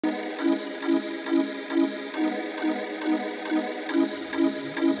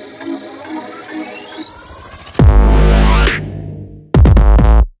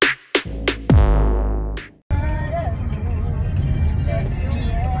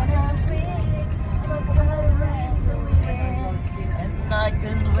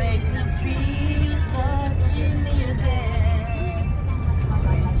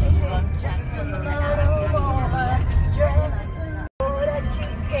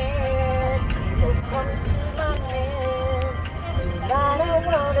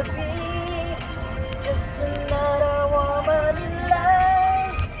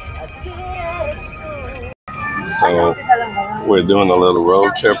We're doing a little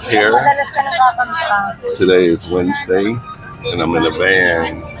road trip here. Today is Wednesday, and I'm in a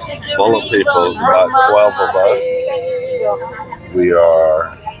van full of people, about 12 of us. We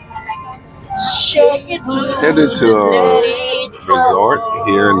are headed to a resort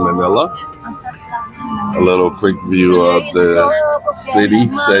here in Manila. A little quick view of the city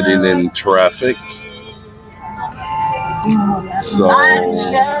setting in traffic. So it's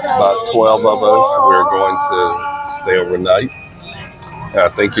about 12 of us. We're going to stay overnight. I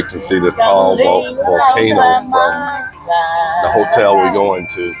think you can see the tall volcano from the hotel we're going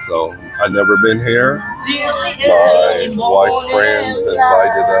to. So I've never been here. My wife friends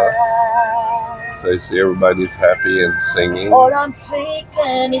invited us. So you see everybody's happy and singing.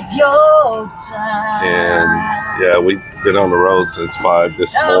 And yeah, we've been on the road since 5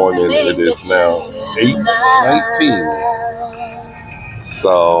 this morning. It is now 8:19.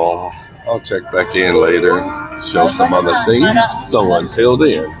 So I'll check back in later, show some other things. So until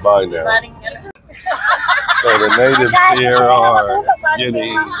then, bye now. So the natives here are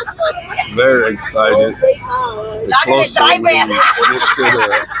getting very excited. The closer we get to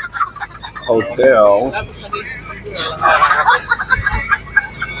the hotel,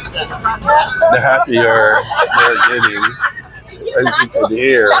 the happier they're getting, as you can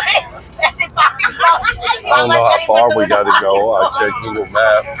hear. I don't know how far we got to go. I checked Google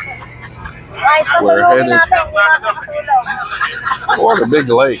Maps. We're headed toward a big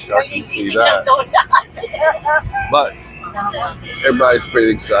lake. I can see that. But everybody's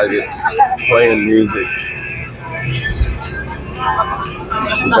pretty excited, playing music.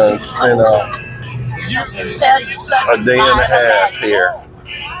 We're going to spend a day and a half here.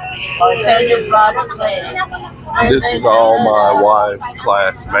 This is all my wife's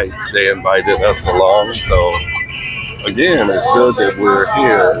classmates. They invited us along. So again, it's good that we're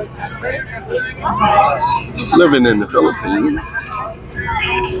here living in the Philippines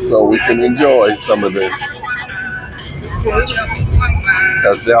so we can enjoy some of this.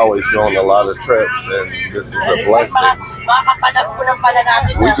 Because they always go on a lot of trips, and this is a blessing.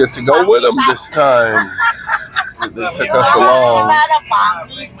 We get to go with them this time. They took us along.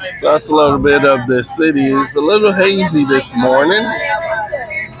 So that's a little bit of the city. It's a little hazy this morning,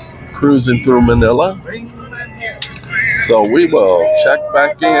 cruising through Manila. So we will check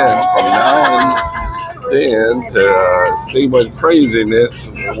back in from now and then to see what craziness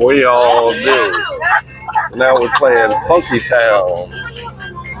we all do. So now we're playing Funky Town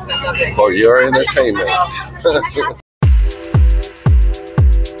for your entertainment.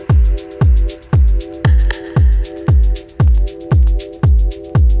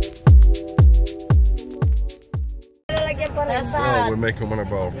 So we're making one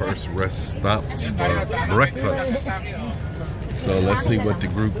of our first rest stops for breakfast. So let's see what the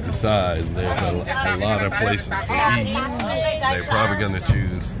group decides. There's a lot of places to eat. They're probably going to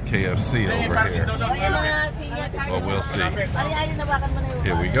choose KFC over here. Well, we'll see.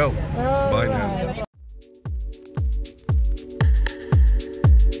 Here we go. Bye now.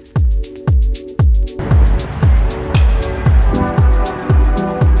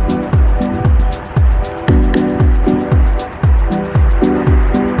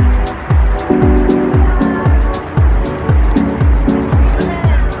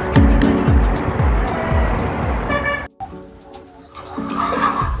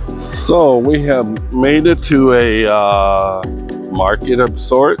 So we have made it to a market of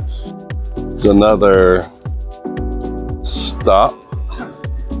sorts. It's another stop.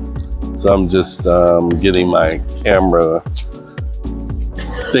 So I'm just getting my camera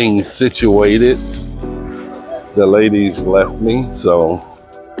thing situated. The ladies left me, so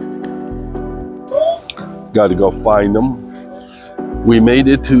got to go find them. We made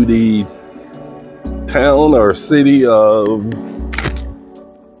it to the town or city of,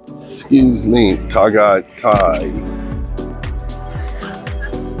 excuse me, Tagaytay.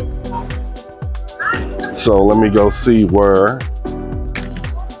 So let me go see where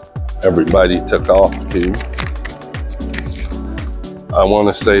everybody took off to. I want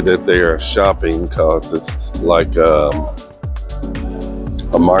to say that they are shopping because it's like a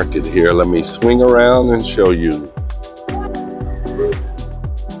market here. Let me swing around and show you.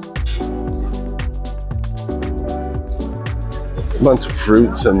 Bunch of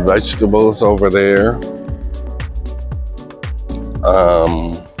fruits and vegetables over there.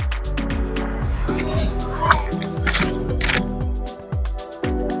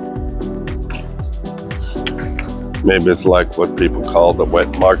 Maybe it's like what people call the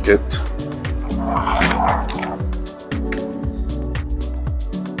wet market.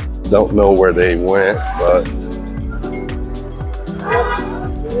 Don't know where they went, but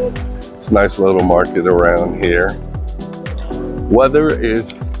it's a nice little market around here. Weather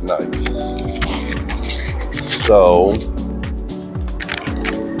is nice. So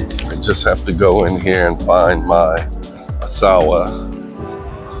I just have to go in here and find my Asawa,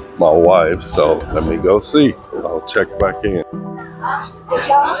 my wife. So let me go see. I'll check back in.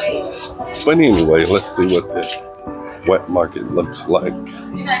 But anyway, let's see what this wet market looks like.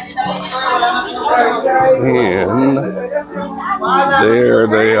 And there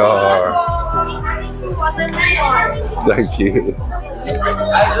they are. Thank you.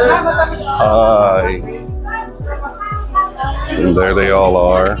 Hi. And there they all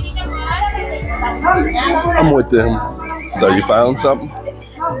are. I'm with them. So you found something?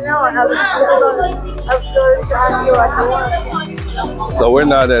 No, I So we're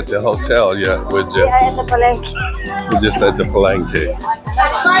not at the hotel yet. We're just at the palenque. at the palenque.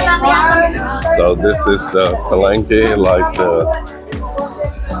 So this is the palenque, like the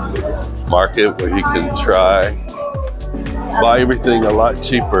market where you can buy everything a lot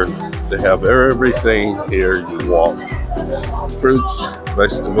cheaper. They have everything here you want. Fruits,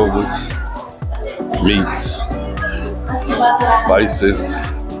 vegetables, meats, spices,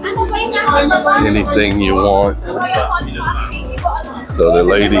 anything you want. So the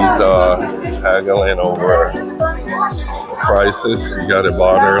ladies are haggling over prices. You gotta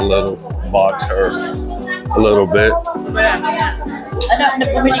bought her a little bit.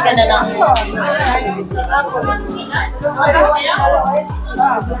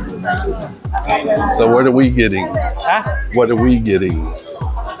 So what are we getting? Huh? What are we getting?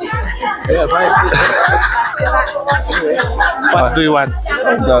 What do you want?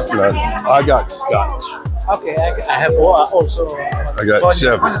 That's not. I got scotch. Okay, I have also. I got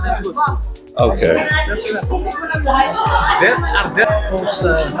Chevy. Okay. There are those.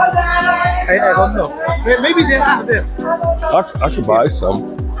 I don't know. Maybe there are there. I could buy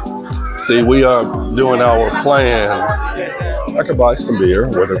some. See, we are doing our plan. I could buy some beer,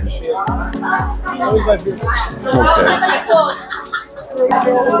 whatever. Okay.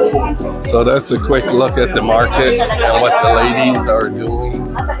 So that's a quick look at the market and what the ladies are doing.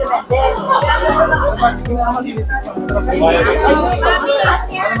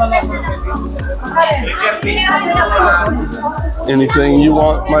 Anything you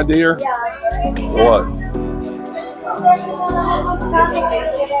want, my dear? What?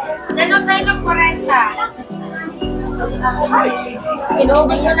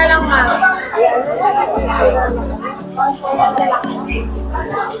 Inubos ko na lang, ma'am.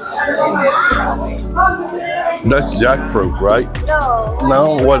 That's jackfruit, right? No.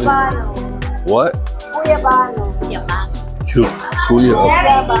 No, what? What? Guyabano. Kuya.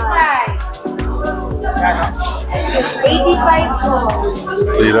 85 po.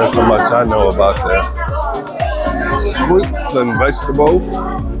 See, that's how much I know about that. Fruits and vegetables.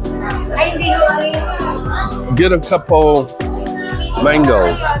 Ay, hindi ko rin. Get a couple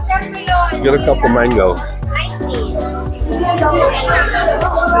mangoes. Get a couple mangoes. 90.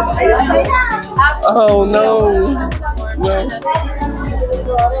 Oh no. No.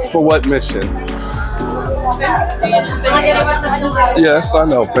 For what mission? Yes, I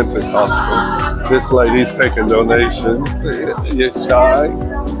know Pentecostal. This lady's taking donations. You're shy.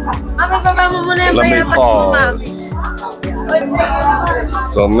 Let me pause.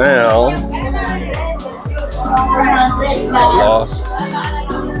 So now, lost.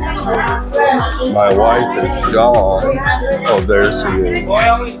 My wife is gone. Oh, there she is.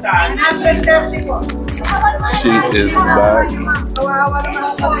 She is back.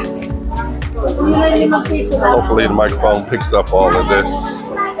 Hopefully the microphone picks up all of this.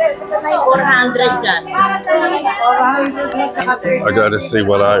 400 dyan. I gotta see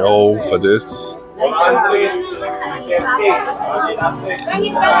what I owe for this.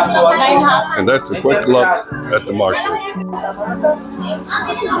 And that's a quick look at the market.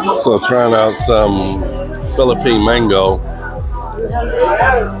 So trying out some Philippine mango.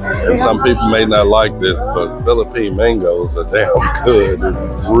 And some people may not like this, but Philippine mangoes are damn good.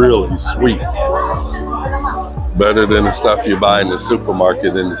 It's really sweet. Better than the stuff you buy in the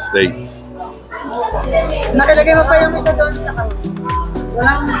supermarket in the States. Nakalagay mo pa yung isa doon sa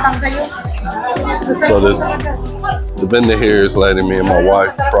walang tangkayo. So the vendor here is letting me and my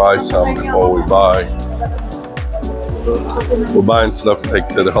wife try some before we buy. We're buying stuff to take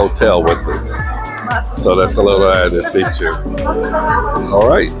to the hotel with us. So that's a little added feature. All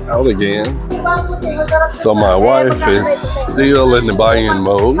right, out again. So my wife is still in the buying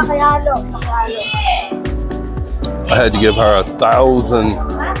mode. I had to give her 1,000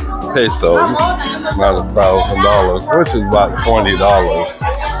 pesos, not $1,000, which is about $20,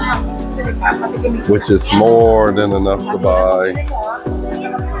 which is more than enough to buy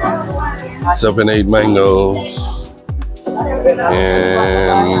 7, 8 mangoes.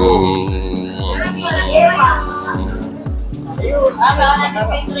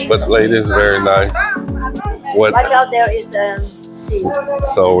 But lady is very nice. What? Watch out, there is sea.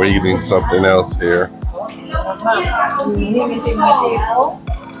 So we're eating something else here,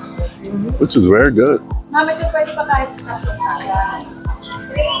 which is very good.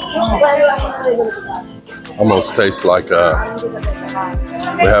 Almost tastes like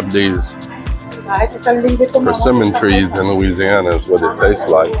we have these persimmon trees in Louisiana is what it tastes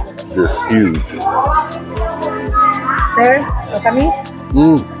like. Just huge. Sir, kamis?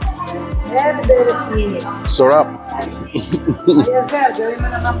 Very, very sweet. Sarap. Yes, sir. Gawin mo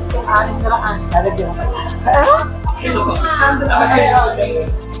naman po itong 600. Lalagyan mo.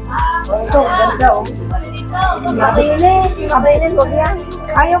 Ito, ganda oh. Mabilis, huwag yan.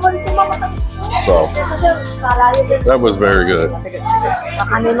 Ayaw mo rin kumamatamis. So, that was very good.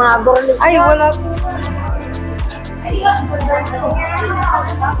 Ay, wala po.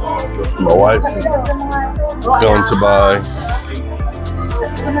 My wife is going to buy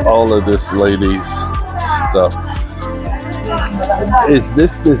all of this lady's stuff. Is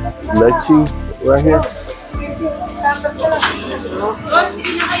this leche right here?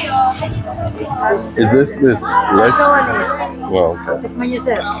 Is this leche? Well, okay. Tikman niyo,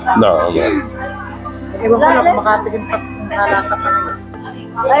 sir. No, no. Ewan ko lang kung makatilim pa kung nalasa pa na.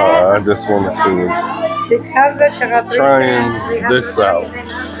 I just want to see 600 tsaka 300. trying this out.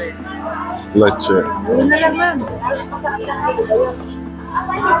 Leche. Yun na lang, ma'am.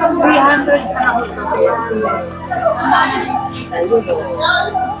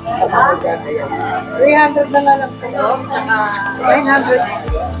 300 na lang po. 900.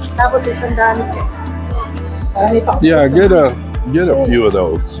 Tapos isang dami ko. Yeah, get a few of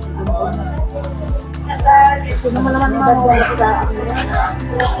those. Ito naman mawala sa akin.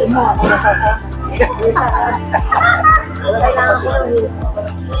 Ito mo, ako nasasama.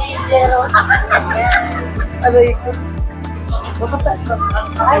 Aray ko.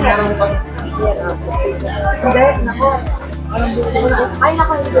 Ay, hindi, nako. Ay,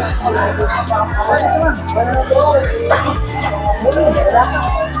 nako.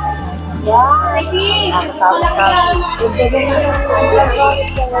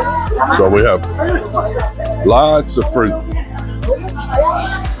 So we have lots of fruit.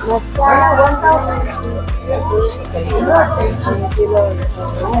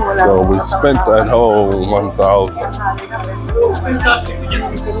 So we spent that whole 1,000.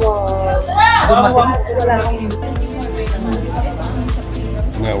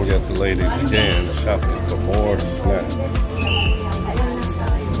 Now we got the ladies again shopping for more snacks.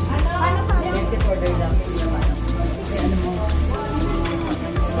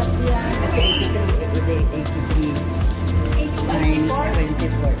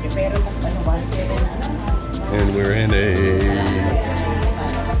 And we're in a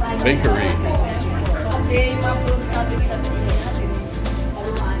bakery.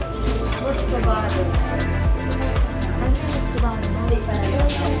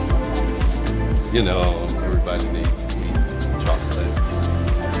 You know, everybody needs sweets, chocolate,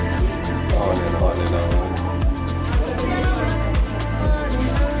 on and on and on.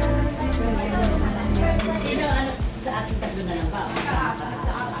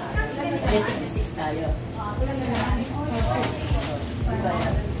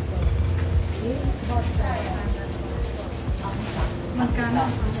 Magkano?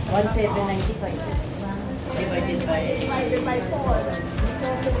 1,795 divided by 8.7.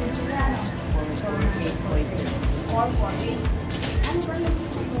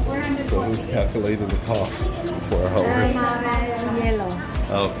 So who's calculating the cost for our order? Yellow.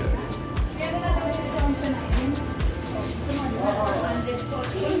 Okay.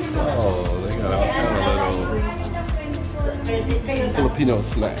 Oh, they got all kind of little Filipino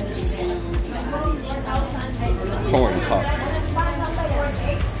snacks. Corn pops.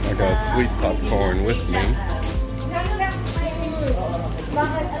 I got sweet popcorn with me.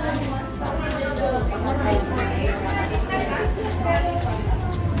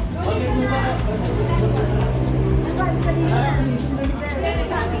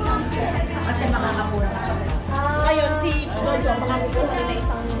 Ngayon si Jojo, makakapula na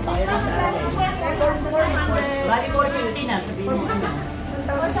isang tayo rin sa akin. Bali 450 na, sabihin mo.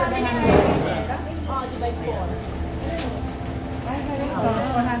 Oh, divide 4.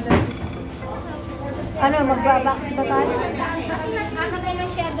 Ano, magbabak ba tayo?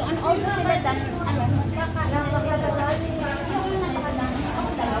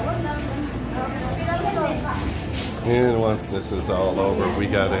 And once this is all over, we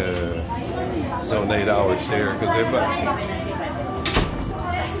gotta donate our share because everybody.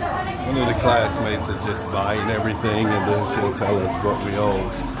 One of the classmates is just buying everything, and then she'll tell us what we owe.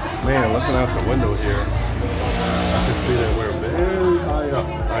 Man, looking out the window here, I can see that we're very high up.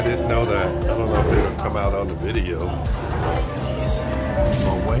 I didn't know that. I don't know if it'll come out on the video.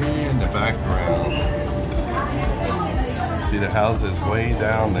 But way in the background, see the houses way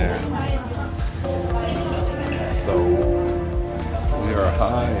down there. So we are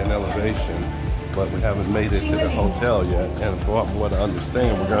high in elevation, but we haven't made it to the hotel yet. And from what I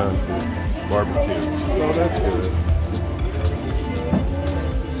understand, we're going to barbecue. So that's good.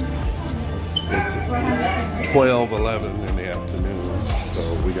 It's 12:11 in the afternoon, so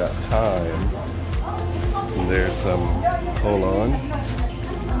we got time. And there's some, hold on,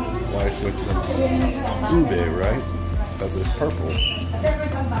 wife with some ube, right? Because it's purple.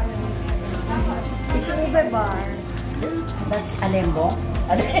 It's ube bar. That's alembo.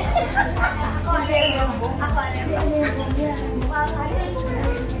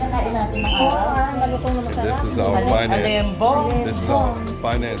 This is our finance. This is our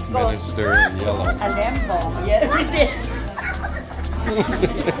finance minister in yellow. Alembo. Yes.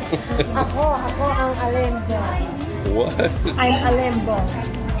 Ako ang alembo. What? I'm alembo.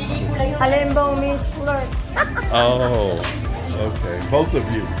 Alembo means flirt. Oh, okay. Both of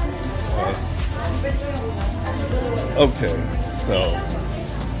you. Okay, so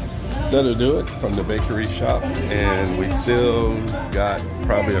that'll do it from the bakery shop, and we still got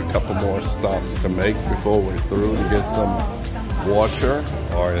probably a couple more stops to make before we're through to get some water,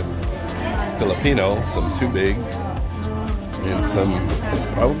 or in Filipino, some tubig, and some,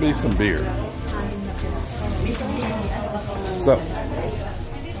 probably some beer. So,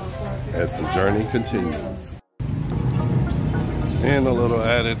 as the journey continues. And a little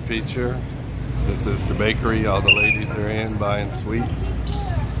added feature. This is the bakery all the ladies are in buying sweets.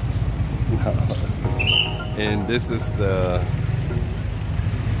 And this is the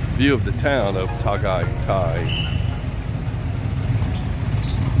view of the town of Tagaytay.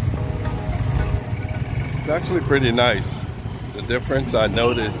 It's actually pretty nice. The difference I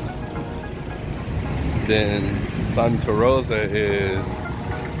noticed than Santa Rosa is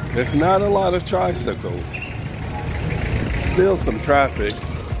there's not a lot of tricycles. Still some traffic,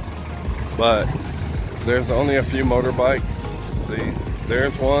 but there's only a few motorbikes. See,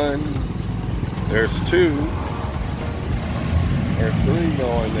 there's one, there's two, there's three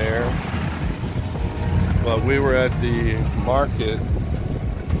going there. But we were at the market,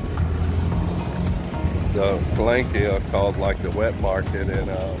 the Palenque, called like the wet market, and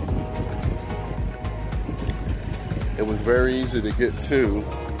it was very easy to get to,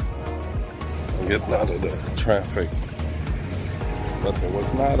 getting out of the traffic. But there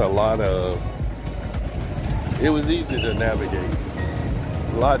was not a lot of, it was easy to navigate.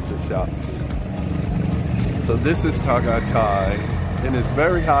 Lots of shops. So this is Tagaytay, and it's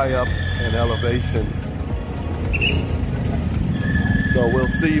very high up in elevation. So we'll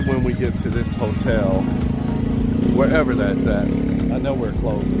see when we get to this hotel, wherever that's at. I know we're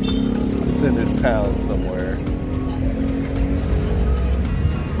close. It's in this town somewhere.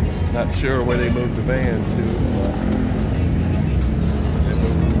 Not sure where they moved the van to.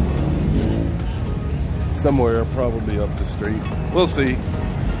 Somewhere probably up the street. We'll see.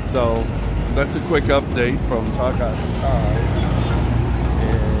 So that's a quick update from Tagaytay,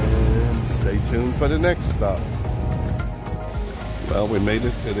 and stay tuned for the next stop. Well, we made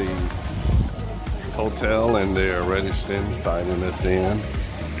it to the hotel, and they are registered, signing us in.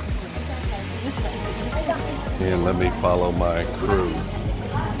 And let me follow my crew.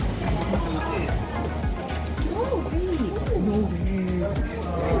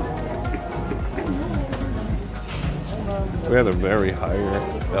 We're at a very higher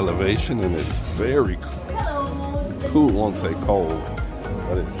elevation, and it's very cool. Won't say cold,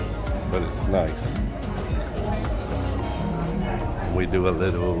 but it's nice. We do a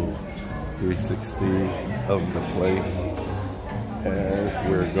little 360 of the place as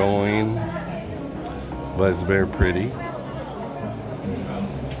we're going, but it's very pretty.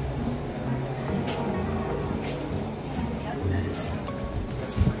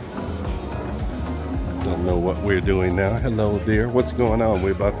 Don't know what we're doing now. Hello, dear. What's going on?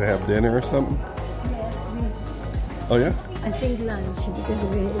 We about to have dinner or something? Oh yeah? I think lunch, because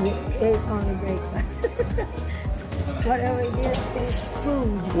we ate only breakfast. Whatever it is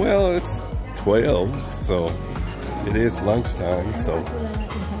food. Well, it's 12, so it is lunchtime, so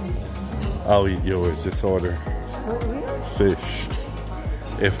I'll eat yours. Just order fish,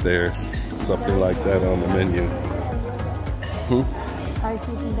 if there's something like that on the menu. Are you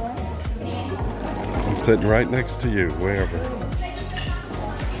sitting there? I'm sitting right next to you, wherever.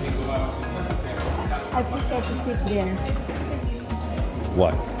 I prefer to sit there.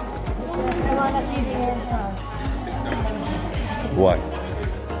 What? I want to see the entrance. What?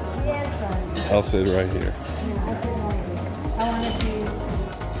 The entrance. I'll sit right here. I want to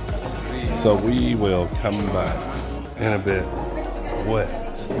see. So we will come back in a bit.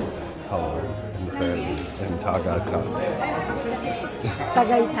 Wet. Hello. In Tagaytay.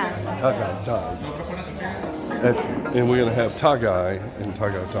 Tagaytay. Tagaytay. And we're going to have Tagay in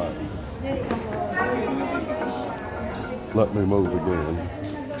Tagaytay. Let me move again.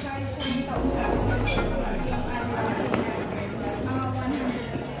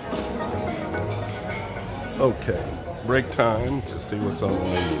 Okay, break time to see what's on the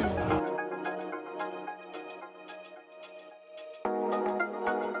menu.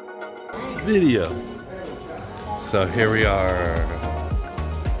 Video. So here we are.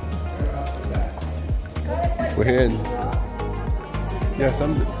 We're heading. Yes,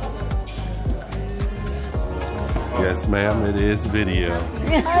 Yes, ma'am, it is video.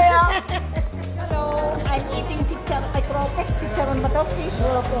 Hello, I'm eating chicharon ba to? Fish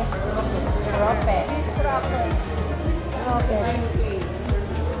rope. Fish rope.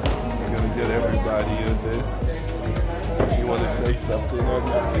 We're gonna get everybody in this. You want to say something or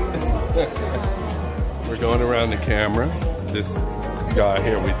not? We're going around the camera. This guy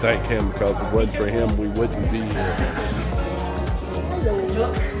here, we thank him because if it wasn't for him, we wouldn't be here.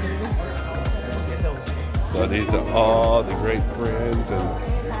 So these are all the great friends and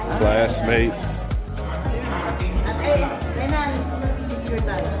classmates.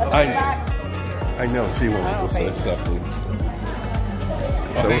 I know she wants to say something.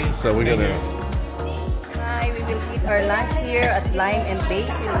 So we're gonna. Hi, we will eat our lunch here at Lime and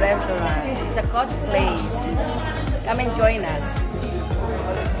Basil Restaurant. It's a cost place. Come and join us.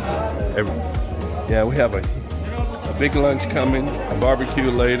 Yeah, we have a big lunch coming, a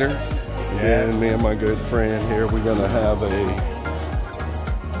barbecue later. And me and my good friend here, we're gonna have a.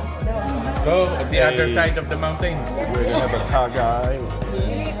 Go at the other side of the mountain. We're gonna have a Tagay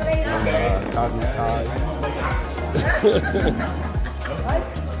and Tagaytay.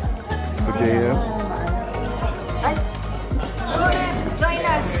 Again. Join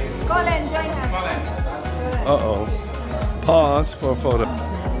us. Colin, join us. Uh-oh. Pause for a photo.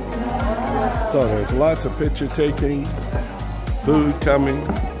 So there's lots of picture taking, food coming.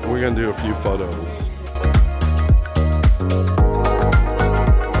 We're gonna do a few photos.